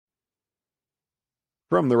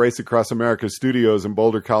From the Race Across America studios in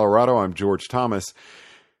Boulder, Colorado, I'm George Thomas.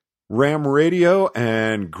 Ram Radio,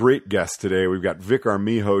 and great guest today. We've got Vic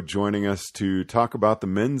Armijo joining us to talk about the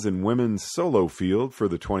men's and women's solo field for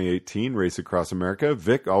the 2018 Race Across America.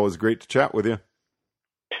 Vic, always great to chat with you.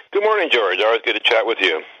 Good morning, George. Always good to chat with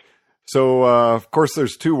you. So, of course,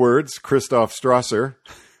 there's two words, Christoph Strasser.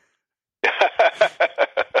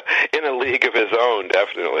 In a league of his own,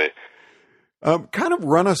 definitely. Kind of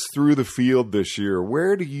run us through the field this year.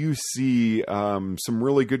 Where do you see some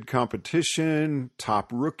really good competition,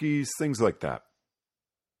 top rookies, things like that?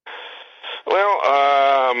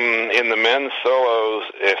 Well, in the men's solos,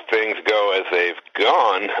 if things go as they've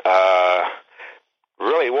gone,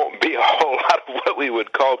 really won't be a whole lot of what we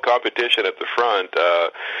would call competition at the front.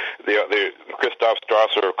 The Christoph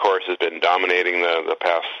Strasser, of course, has been dominating the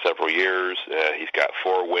past several years. He's got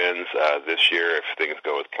 4 wins this year. If things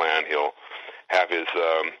go as planned, he'll have his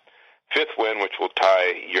 5th win, which will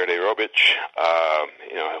tie Juraj Robic.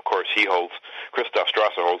 Of course, Christoph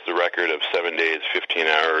Strasser holds the record of 7 days, 15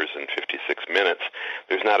 hours, and 56 minutes.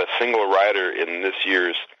 There's not a single rider in this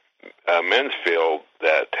year's men's field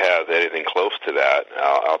that has anything close to that.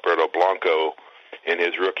 Alberto Blanco, in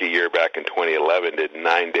his rookie year back in 2011, did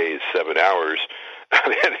 9 days, 7 hours.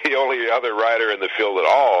 The only other rider in the field at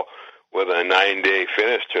all with a 9-day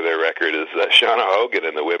finish to their record is Shauna Hogan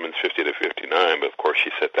in the women's 50 to 59, but of course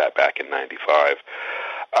she set that back in 95.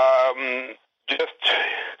 Just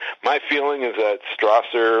my feeling is that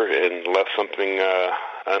Strasser, unless something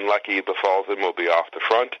unlucky befalls him, will be off the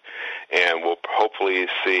front, and we'll hopefully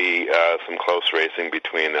see some close racing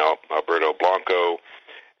between Alberto Blanco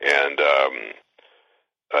and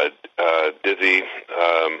Dizzy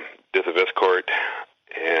Viscourt,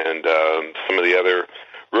 and some of the other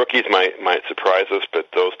rookies might surprise us, but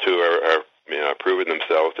those two are proving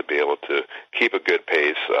themselves to be able to keep a good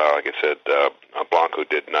pace. Like I said, Blanco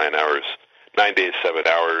did 9 days, 7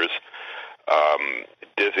 hours.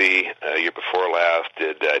 Dizzy, year before last,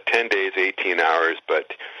 did 10 days, 18 hours, but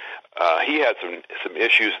he had some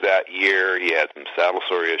issues that year. He had some saddle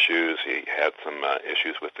sore issues. He had some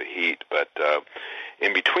issues with the heat, but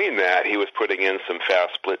in between that, he was putting in some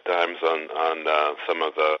fast split times on some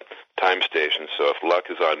of the time stations. So if luck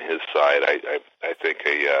is on his side, I think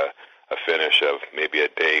a finish of maybe a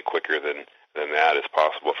day quicker than that is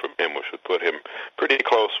possible from him, which would put him pretty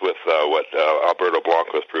close with what Alberto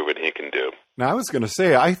Blanco has proven he can do. Now, I was going to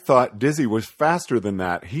say, I thought Dizzy was faster than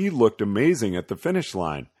that. He looked amazing at the finish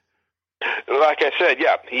line. Like I said,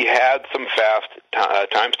 yeah, he had some fast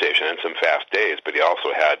time station and some fast days, but he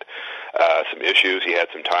also had some issues. He had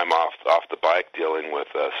some time off the bike dealing with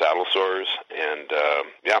saddle sores, and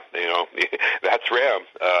that's Ram.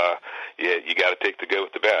 You got to take the good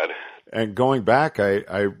with the bad. And going back,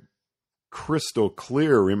 I crystal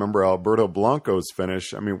clear remember Alberto Blanco's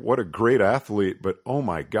finish. I mean, what a great athlete, but oh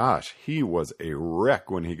my gosh, he was a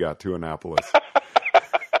wreck when he got to Annapolis.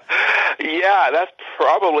 Yeah, that's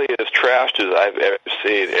probably as trashed as I've ever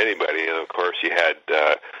seen anybody. And of course, you had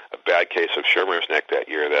a bad case of Schirmer's neck that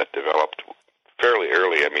year that developed fairly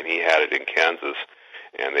early. I mean, he had it in Kansas,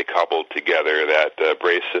 and they cobbled together that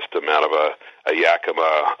brace system out of a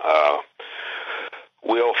Yakima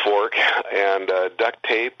wheel fork and duct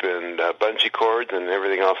tape and bungee cords and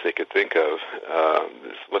everything else they could think of.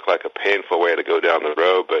 This looked like a painful way to go down the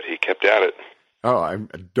road, but he kept at it. Oh,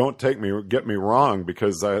 don't get me wrong,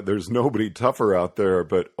 because there's nobody tougher out there.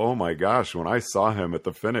 But oh my gosh, when I saw him at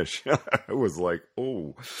the finish, I was like,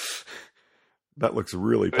 oh, that looks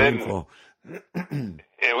really painful. And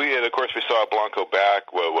of course, we saw Blanco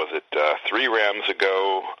back. What was it? 3 Rams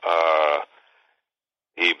ago.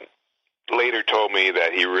 He later told me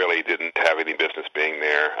that he really didn't have any business being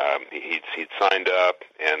there. He'd signed up,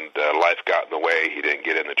 and life got in the way. He didn't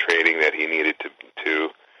get in the training that he needed to.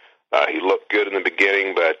 He looked good in the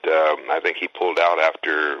beginning, but I think he pulled out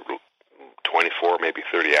after 24, maybe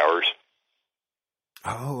 30 hours.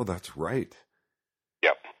 Oh, that's right.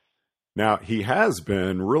 Yep. Now, he has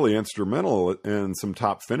been really instrumental in some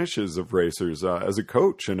top finishes of racers as a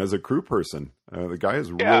coach and as a crew person. The guy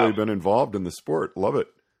has really been involved in the sport. Love it.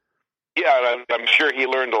 Yeah, and I'm sure he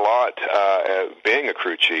learned a lot being a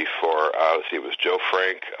crew chief for, it was Joe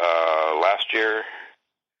Frank last year.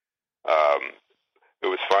 It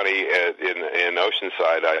was funny in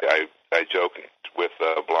Oceanside. I joked with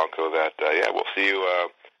Blanco that we'll see you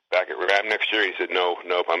back at Ram next year. He said, nope,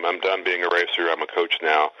 I'm done being a racer. I'm a coach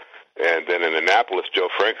now. And then in Annapolis, Joe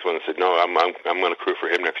Frank's one said, no, I'm going to crew for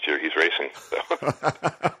him next year. He's racing. So.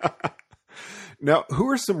 Now, who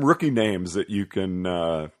are some rookie names that you can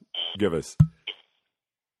give us?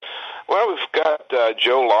 Well, we've got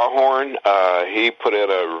Joe Lawhorn. He put in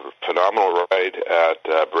a phenomenal ride at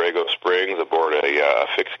Borrego Springs aboard a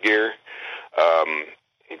fixed gear.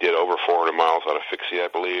 He did over 400 miles on a fixie, I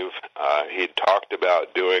believe. He talked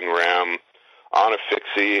about doing Ram on a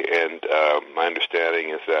fixie, and my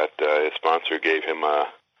understanding is that his sponsor gave him a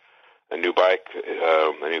new bike,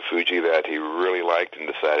 a new Fuji that he really liked, and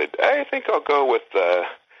decided, I think I'll go with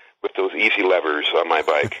those easy levers on my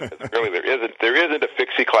bike. Really, there isn't a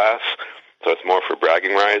fixie class, so it's more for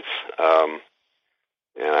bragging rides. And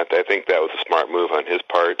I think that was a smart move on his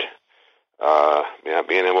part.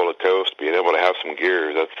 Being able to coast, being able to have some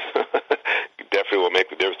gear, that's definitely will make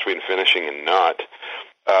the difference between finishing and not.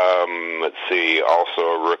 Let's see, also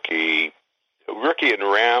a rookie in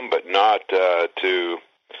Ram, but not to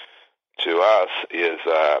us, is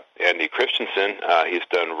Andy Christensen. He's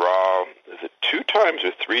done Raw, is it 2 times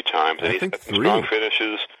or 3 times? And I think he's had 3. Strong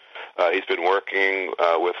finishes. He's been working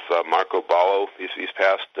with Marco Ballo these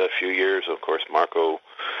past few years. Of course, Marco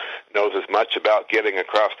knows as much about getting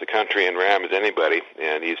across the country in Ram as anybody,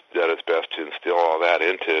 and he's done his best to instill all that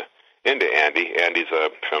into Andy. Andy's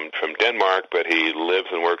from Denmark, but he lives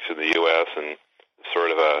and works in the U.S. and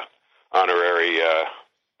sort of a honorary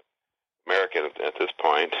American at this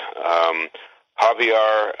point.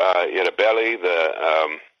 Javier Irabelli,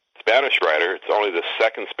 the Spanish rider, it's only the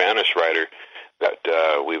second Spanish rider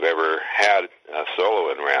that we've ever had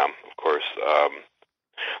solo in Ram. Of course,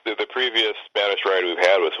 the previous Spanish rider we've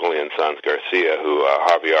had was Julian Sanz Garcia, who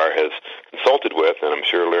Javier has consulted with, and I'm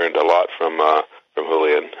sure learned a lot from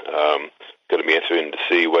Julian. Going to be interesting to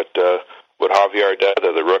see what Javier does.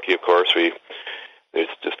 As a rookie, of course,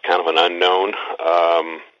 it's just kind of an unknown.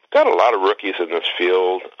 Got a lot of rookies in this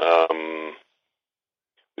field.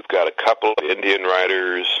 We've got a couple of Indian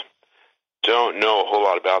riders. Don't know a whole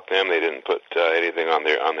lot about them. They didn't put anything on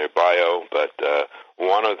their bio, but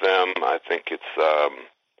one of them, I think it's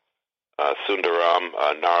Sundaram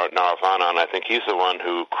Naravanan. I think he's the one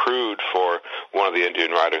who crewed for one of the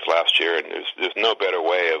Indian riders last year, and there's no better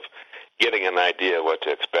way of getting an idea of what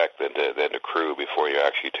to expect than to crew before you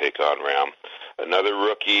actually take on Ram. Another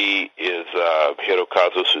rookie is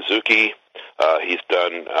Hirokazu Suzuki. He's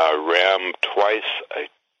done Ram twice. I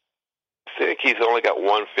think he's only got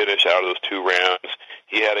 1 finish out of those 2 Rams.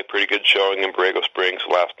 He had a pretty good showing in Borrego Springs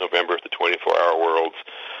last November at the 24-Hour Worlds.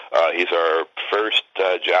 He's our first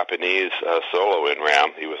Japanese solo in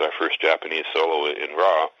Ram. He was our first Japanese solo in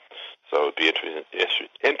Raw. So it'd be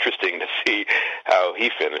interesting to see how he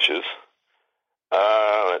finishes.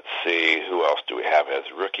 Let's see, who else do we have as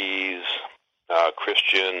rookies?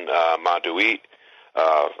 Christian Madouit,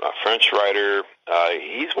 a French rider.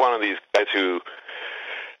 He's one of these guys who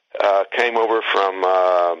came over from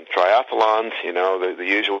triathlons, the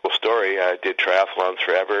usual story. I did triathlons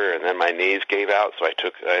forever, and then my knees gave out, so I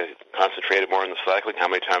concentrated more on the cycling. How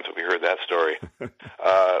many times have we heard that story?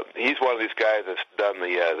 He's one of these guys that's done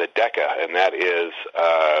the DECA, and that is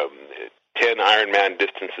 10 Ironman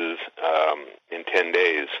distances in 10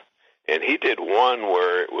 days. And he did one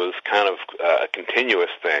where it was kind of a continuous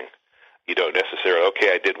thing. You don't necessarily,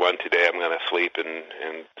 I did one today, I'm going to sleep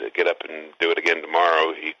and get up and do it again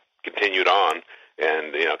tomorrow. He continued on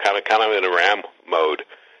and, kind of in a Ram mode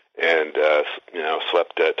and,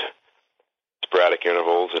 slept at sporadic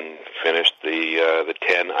intervals and finished the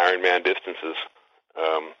 10 Ironman distances.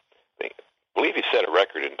 I believe he set a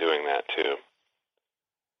record in doing that, too.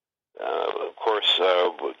 Of course,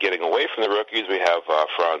 getting away from the rookies, we have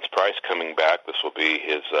Franz Price coming back. This will be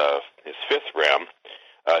his 5th Ram.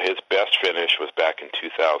 His best finish was back in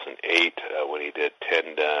 2008 when he did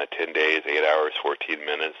 10 days, 8 hours, 14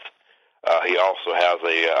 minutes. He also has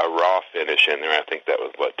a Raw finish in there. I think that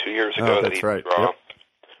was, 2 years ago that he did Raw.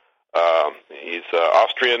 Yep. He's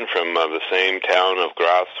Austrian from the same town of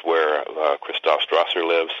Graz where Christoph Strasser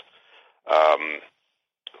lives.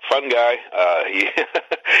 Fun guy.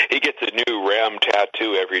 He gets a new Ram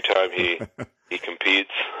tattoo every time he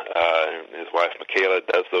competes. His wife Michaela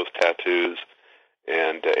does those tattoos.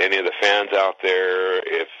 And any of the fans out there,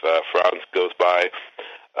 if Franz goes by,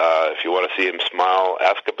 if you want to see him smile,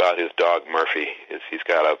 ask about his dog Murphy. He's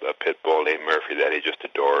got a pit bull named Murphy that he just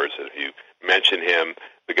adores. And if you mention him,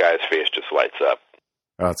 the guy's face just lights up.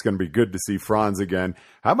 It's going to be good to see Franz again.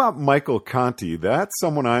 How about Michael Conti? That's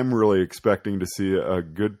someone I'm really expecting to see a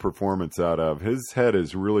good performance out of. His head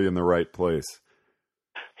is really in the right place.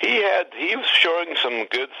 He was showing some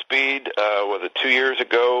good speed. Was it 2 years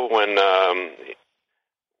ago when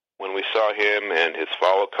we saw him and his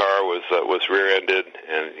follow car was rear-ended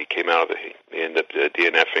and he came out he ended up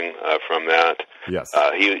DNFing from that. Yes.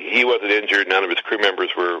 He wasn't injured. None of his crew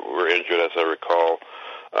members were injured, as I recall.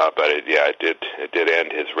 But it did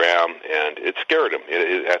end his Ram, and it scared him.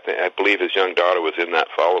 I believe his young daughter was in that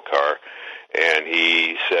follow car, and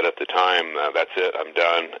he said at the time, "That's it, I'm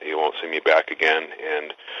done. You won't see me back again."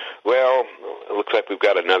 And well, it looks like we've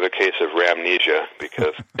got another case of Ramnesia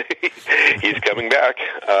because he's coming back.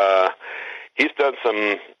 He's done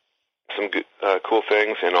some cool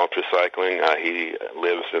things in ultracycling. He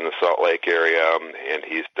lives in the Salt Lake area, and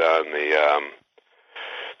he's done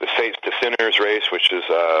the Saints to Sinners race, which is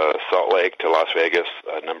Salt Lake to Las Vegas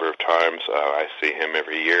a number of times. I see him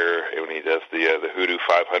every year when he does the Hoodoo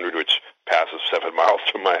 500, which passes 7 miles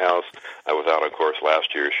from my house. I was out on course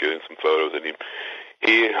last year shooting some photos, and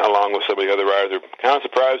he along with some of the other riders, are kind of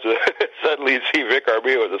surprised to suddenly see Vic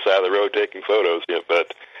Armijo at the side of the road taking photos.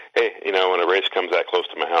 But hey, when a race comes that close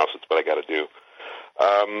to my house, it's what I got to do.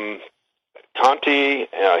 Conti,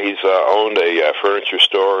 he's owned a furniture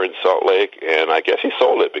store in Salt Lake, and I guess he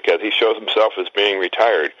sold it because he shows himself as being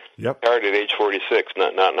retired. Yep. Retired at age 46.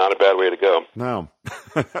 Not a bad way to go. No.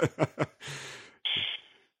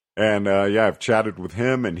 And I've chatted with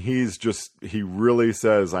him, and he really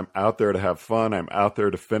says, I'm out there to have fun, I'm out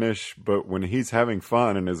there to finish, but when he's having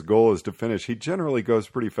fun and his goal is to finish, he generally goes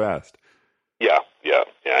pretty fast. Yeah,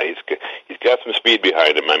 he's got some speed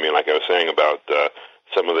behind him. I mean, like I was saying about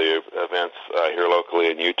some of the events here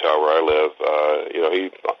locally in Utah where I live,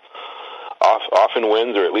 he often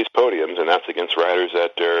wins or at least podiums, and that's against riders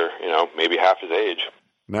that are, maybe half his age.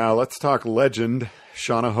 Now, let's talk legend,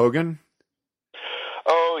 Shauna Hogan.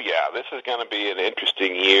 Oh, yeah, this is going to be an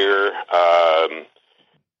interesting year.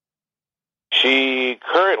 She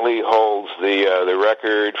currently holds the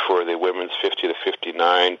record for the women's 50 to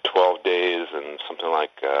 59, 12 days and something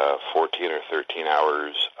like 14 or 13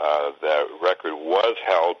 hours. That record was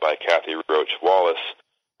held by Kathy Roach Wallace.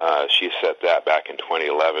 She set that back in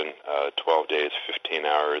 2011, 12 days, 15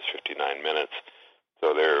 hours, 59 minutes.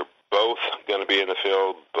 So they're both going to be in the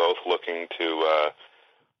field, both looking to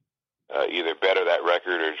either better that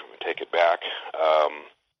record or take it back.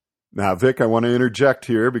 Now, Vic, I want to interject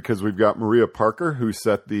here because we've got Maria Parker, who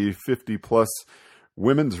set the 50-plus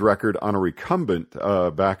women's record on a recumbent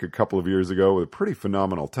back a couple of years ago with a pretty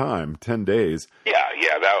phenomenal time, 10 days. Yeah,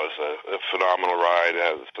 that was a phenomenal ride.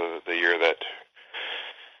 That was the year that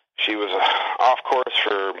she was off course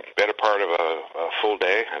for a better part of a full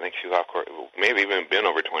day. I think she was off course, maybe even been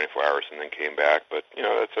over 24 hours and then came back. But,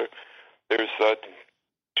 there's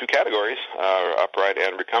two categories, upright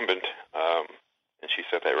and recumbent. And she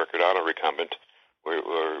set that record on a recumbent.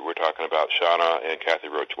 We're talking about Shauna and Kathy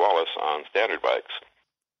Roach Wallace on standard bikes.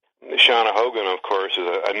 Shauna Hogan, of course, is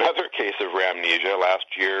another case of Ramnesia. Last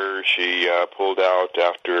year, she pulled out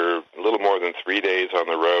after a little more than 3 days on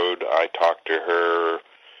the road. I talked to her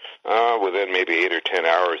within maybe 8 or 10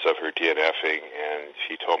 hours of her DNFing, and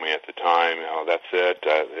she told me at the time, that's it.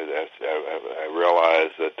 I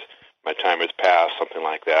realized that my time has passed, something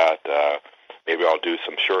like that. Maybe I'll do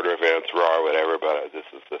some shorter events, raw or whatever, but this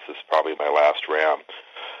is probably my last Ram.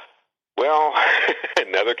 Well,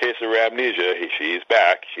 another case of Ramnesia. She's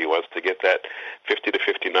back. She wants to get that 50 to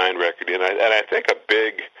 59 record in. And I think a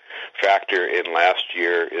big factor in last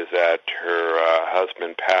year is that her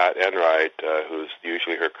husband, Pat Enright, who's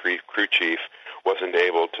usually her crew chief, wasn't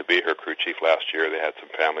able to be her crew chief last year. They had some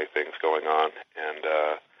family things going on,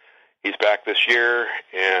 and he's back this year,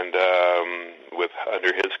 and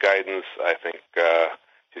under his guidance, I think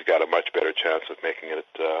he's got a much better chance of making it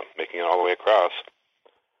all the way across.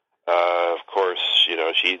 Of course,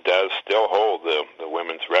 she does still hold the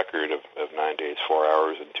women's record of 9 days, 4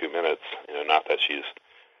 hours, and 2 minutes. Not that she's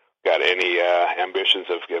got any ambitions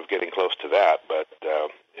of getting close to that, but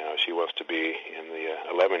she wants to be in the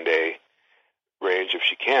 11-day range if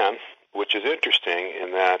she can, which is interesting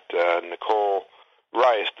in that Nicole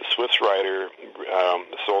Rice, the Swiss rider,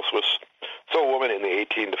 the sole woman in the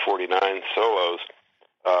 18 to 49 solos,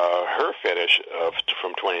 her finish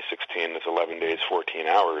from 2016 is 11 days, 14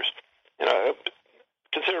 hours.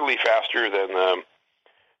 Considerably faster than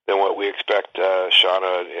what we expect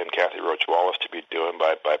Shauna and Kathy Roach Wallace to be doing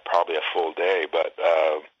by probably a full day. But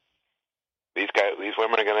these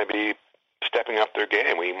women are going to be stepping up their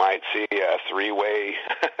game. We might see a three-way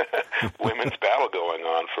women's battle going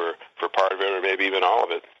on for part of it, or maybe even all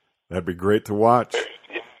of it. That'd be great to watch.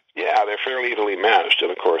 They're fairly evenly matched.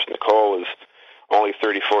 And, of course, Nicole is only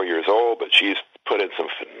 34 years old, but she's put in some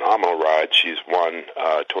phenomenal rides. She's won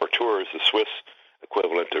Tours, the Swiss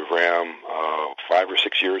equivalent of Ram, 5 or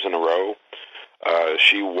 6 years in a row.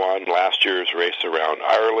 She won last year's race around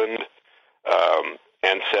Ireland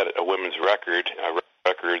and set a women's record,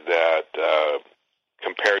 that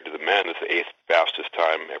compared to the men is the 8th fastest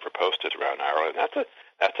time ever posted around Ireland. That's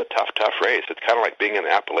that's a tough race. It's kind of like being in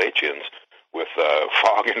the Appalachians with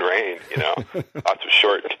fog and rain, lots of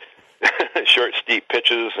short, steep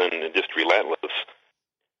pitches and just relentless.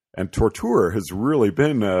 And Torture has really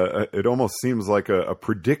been, it almost seems like a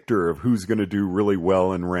predictor of who's going to do really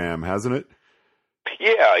well in Ram, hasn't it?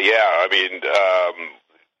 Yeah. I mean,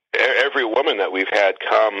 every woman that we've had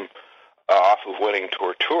come off of winning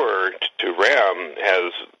Torture to Ram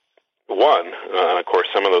has won. Of course,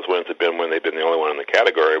 some of those wins have been when they've been the only one in the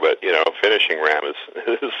category, but, finishing Ram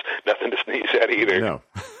is nothing to sneeze at either. No.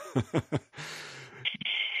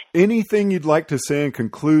 Anything you'd like to say in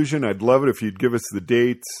conclusion? I'd love it if you'd give us the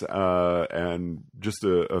dates and just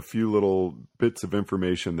a few little bits of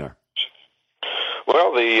information there.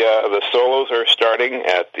 Well, the solos are starting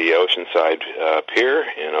at the Oceanside Pier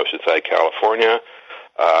in Oceanside, California,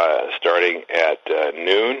 starting at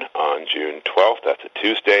noon on June 12th. That's a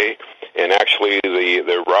Tuesday. And actually,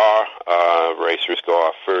 the Raw racers go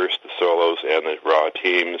off first. The solos and the Raw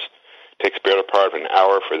teams takes a better part of an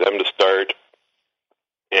hour for them to start.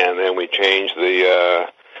 And then we change the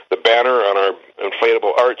banner on our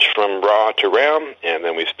inflatable arch from Raw to Ram, and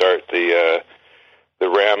then we start the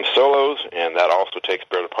Ram solos, and that also takes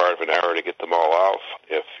a better part of an hour to get them all off.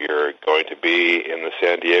 If you're going to be in the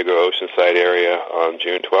San Diego Oceanside area on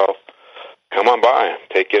June 12th, come on by,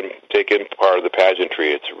 take in part of the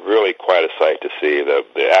pageantry. It's really quite a sight to see.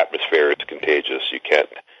 The atmosphere is contagious. You can't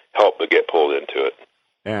help but get pulled into it.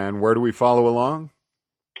 And where do we follow along?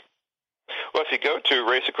 Well, if you go to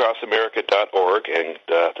raceacrossamerica.org, and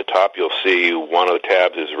at the top you'll see one of the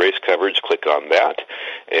tabs is race coverage. Click on that,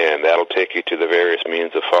 and that'll take you to the various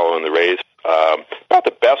means of following the race. About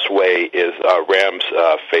the best way is Ram's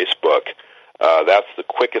Facebook. That's the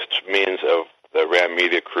quickest means of the Ram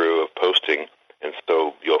Media crew of posting, and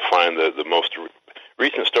so you'll find the most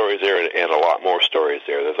recent stories there and a lot more stories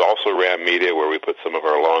there. There's also Ram Media, where we put some of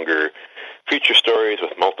our longer feature stories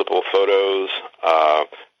with multiple photos.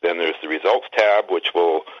 Then there's the results tab, which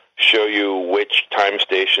will show you which time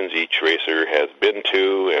stations each racer has been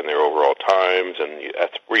to and their overall times, and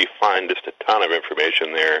that's where you find just a ton of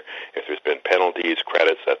information there. If there's been penalties,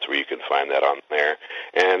 credits, that's where you can find that on there.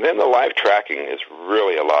 And then the live tracking is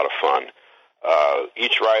really a lot of fun.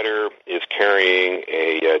 Each rider is carrying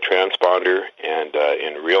a transponder, and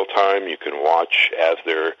in real time you can watch as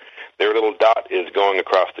their little dot is going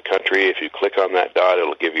across the country. If you click on that dot,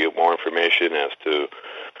 it'll give you more information as to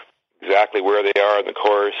exactly where they are in the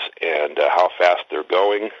course and how fast they're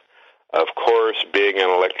going. Of course, being an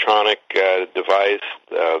electronic device,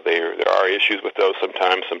 there are issues with those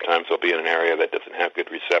sometimes. Sometimes they'll be in an area that doesn't have good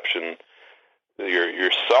reception. Your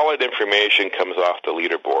solid information comes off the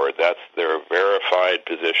leaderboard. That's their verified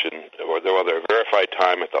position, or their verified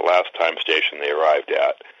time at the last time station they arrived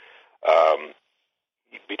at.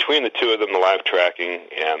 Between the two of them, the live tracking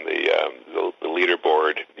and the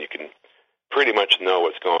leaderboard, you can pretty much know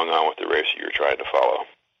what's going on with the race you're trying to follow.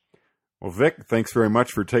 Well, Vic, thanks very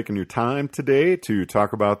much for taking your time today to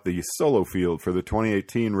talk about the solo field for the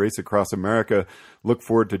 2018 Race Across America. Look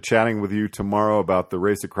forward to chatting with you tomorrow about the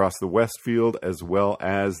Race Across the West field as well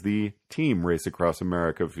as the Team Race Across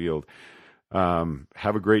America field.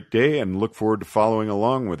 Have a great day and look forward to following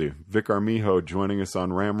along with you. Vic Armijo joining us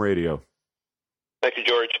on Ram Radio. Thank you,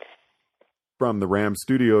 George. From the Ram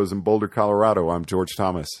Studios in Boulder, Colorado, I'm George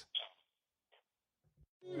Thomas.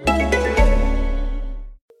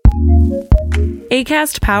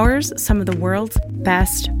 Acast powers some of the world's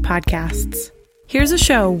best podcasts. Here's a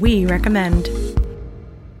show we recommend.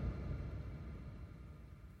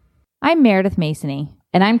 I'm Meredith Masony.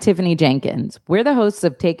 And I'm Tiffany Jenkins. We're the hosts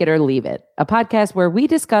of Take It or Leave It, a podcast where we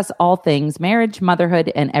discuss all things marriage,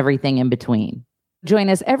 motherhood, and everything in between. Join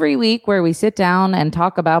us every week where we sit down and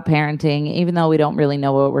talk about parenting, even though we don't really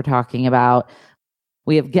know what we're talking about.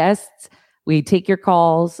 We have guests, we take your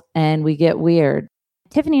calls, and we get weird.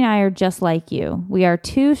 Tiffany and I are just like you. We are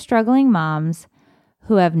two struggling moms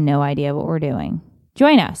who have no idea what we're doing.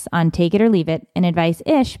 Join us on Take It or Leave It, an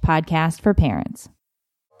advice-ish podcast for parents.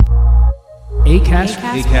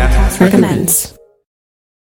 Acast recommends.